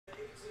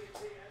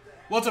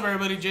What's up,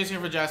 everybody? Jason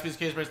here for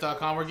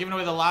JaspysCaseBreaks.com. We're giving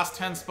away the last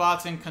 10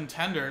 spots in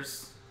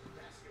Contenders.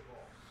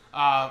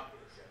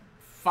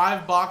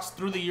 5-box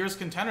through the years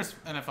Contenders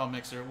NFL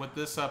mixer with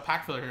this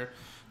pack filler here.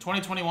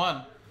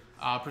 2021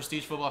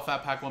 Prestige Football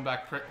Fat Pack one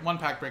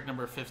pack break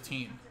number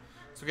 15.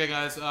 So, okay,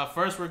 guys.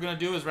 First, we're going to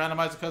do is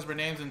randomize the customer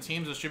names and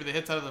teams, distribute the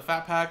hits out of the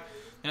Fat Pack.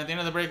 And at the end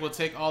of the break, we'll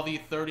take all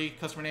the 30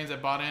 customer names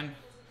that bought in,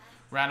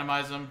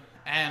 randomize them,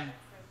 and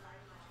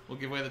we'll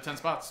give away the 10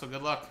 spots. So,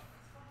 good luck.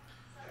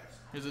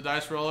 Here's a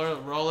dice roller.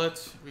 Roll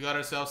it. We got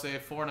ourselves a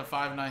 4 and a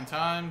 5 9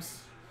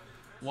 times.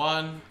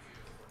 1,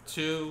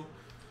 2,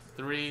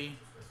 3,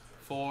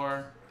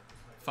 4,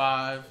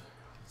 5,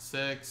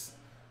 6,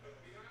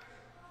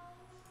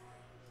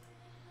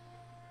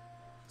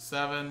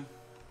 7,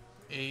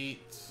 8,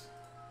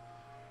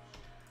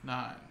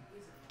 9.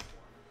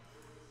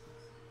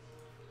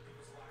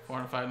 4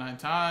 and 5 9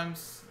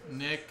 times.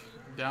 Nick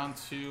down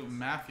to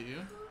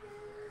Matthew.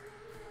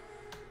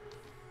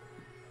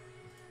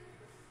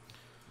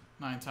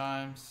 9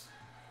 times.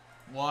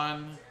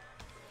 1,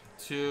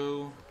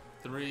 2,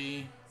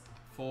 3,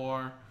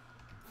 4,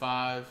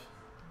 5,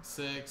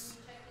 6,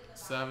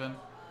 7,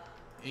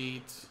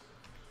 8,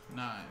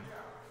 9.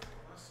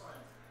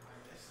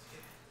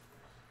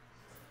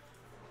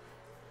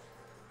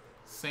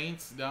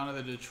 Saints down to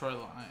the Detroit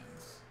Lions.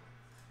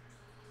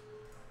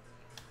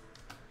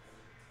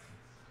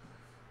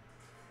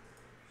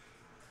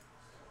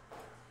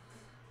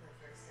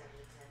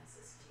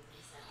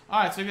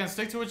 Alright, so again,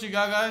 stick to what you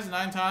got, guys.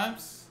 9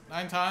 times.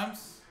 9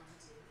 times.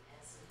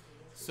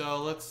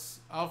 So let's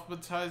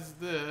alphabetize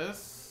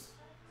this.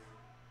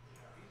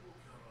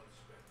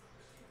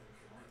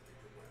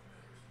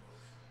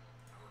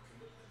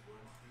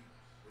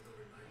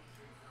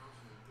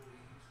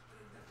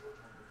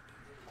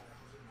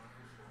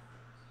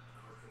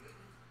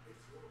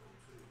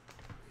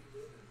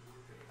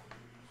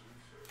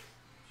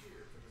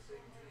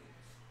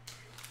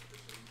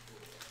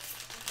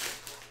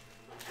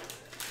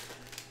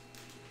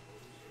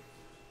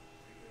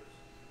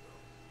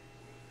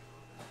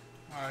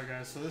 Alright,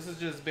 guys, so this is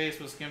just base.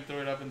 We'll skim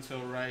through it up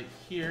until right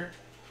here.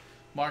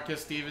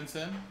 Marcus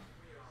Stevenson,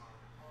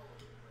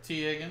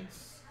 T.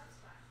 Higgins,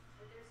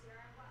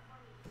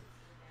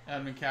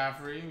 Ed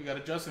McCaffrey. We got a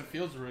Justin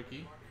Fields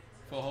rookie,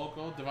 Phil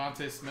Holko,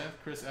 Devontae Smith,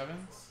 Chris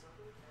Evans,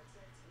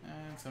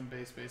 and some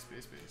base.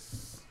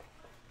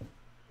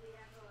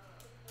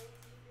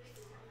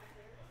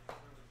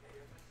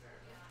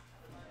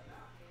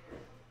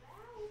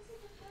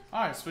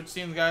 Alright, switch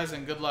teams, guys,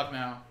 and good luck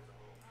now.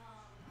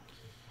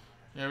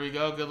 There we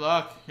go. Good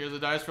luck. Here's the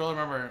dice roller.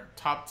 Remember,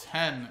 top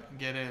 10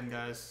 get in,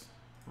 guys.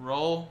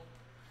 Roll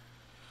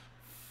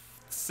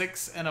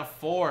 6 and a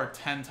 4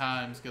 10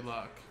 times. Good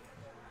luck.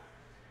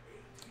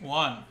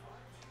 1,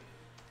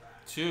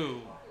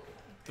 2,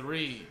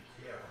 3,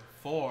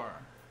 4,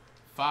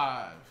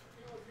 5,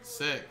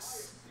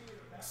 6,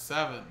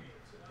 7,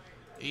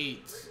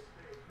 8,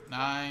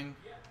 9,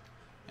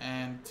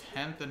 and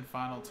 10th and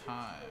final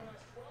time.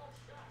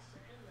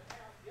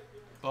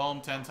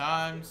 Boom, 10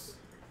 times.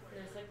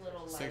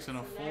 6 and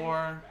a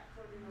 4.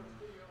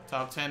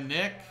 Top 10,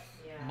 Nick,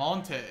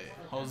 Monte,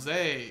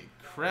 Jose,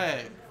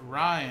 Craig,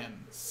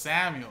 Ryan,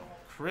 Samuel,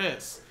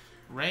 Chris,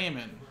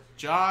 Raymond,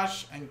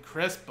 Josh, and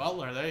Chris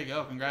Butler. There you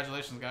go.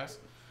 Congratulations, guys.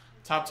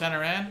 Top 10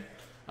 are in.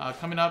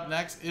 Coming up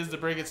next is the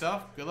break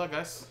itself. Good luck,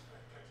 guys.